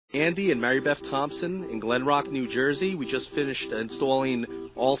Andy and Mary Beth Thompson in Glen Rock, New Jersey. We just finished installing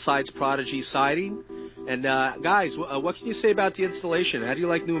All Sides Prodigy siding. And guys, what can you say about the installation? How do you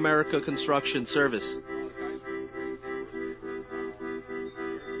like New America Construction Service?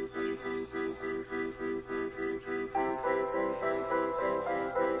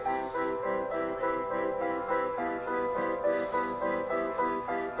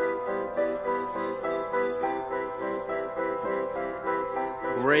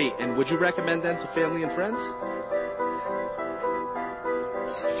 Great. And would you recommend them to family and friends?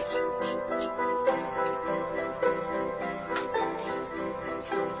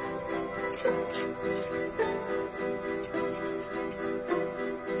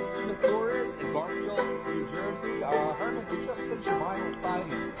 Flores in Garfield, New Jersey. Herman, we just finished vinyl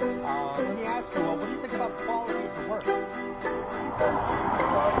siding. Let me ask you, what do you think about the quality of the work?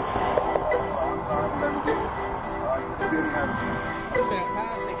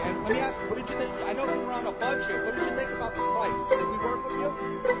 Fantastic. And let me ask you, what did you think? I know we were on a budget. What did you think about the price? Did we work with you?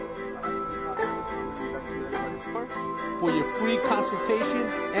 For your free consultation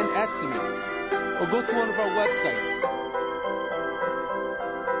and estimate. Or go to one of our websites.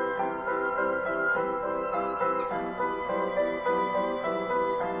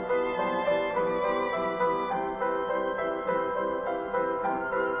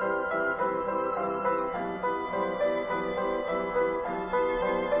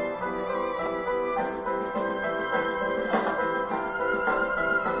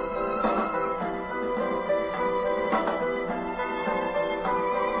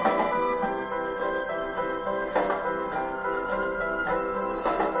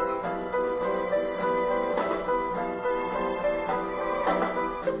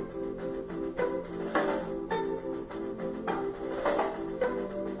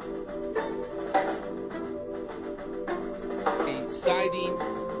 Siding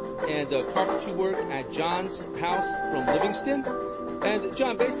and carpentry work at John's house from Livingston. And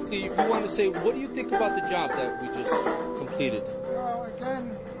John, basically, we want to say, what do you think about the job that we just completed? Well,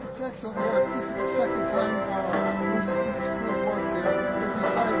 again, it's excellent work. This is the second time Bruce and his crew worked there. They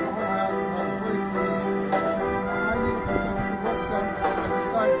decided the whole house, and I was very pleased. I needed some of the work done. I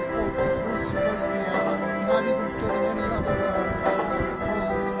decided to go with Bruce first there, not even getting any other proposals.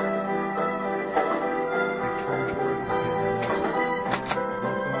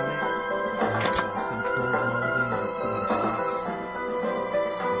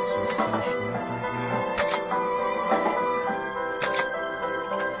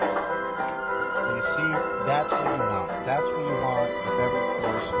 That's what you want. That's what you want with every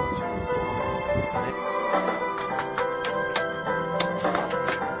course once you install it.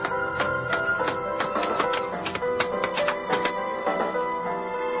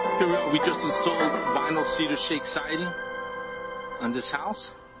 Here we just installed vinyl cedar shake siding on this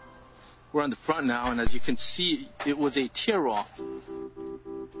house. We're on the front now, and as you can see, it was a tear-off.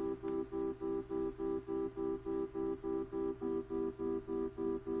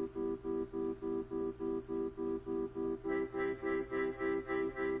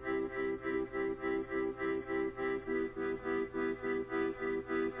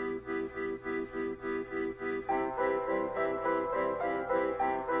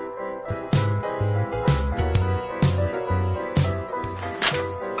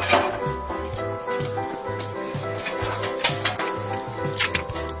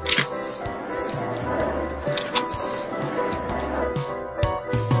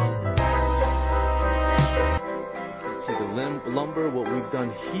 Lumber, what we've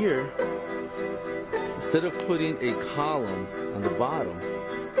done here, instead of putting a column on the bottom,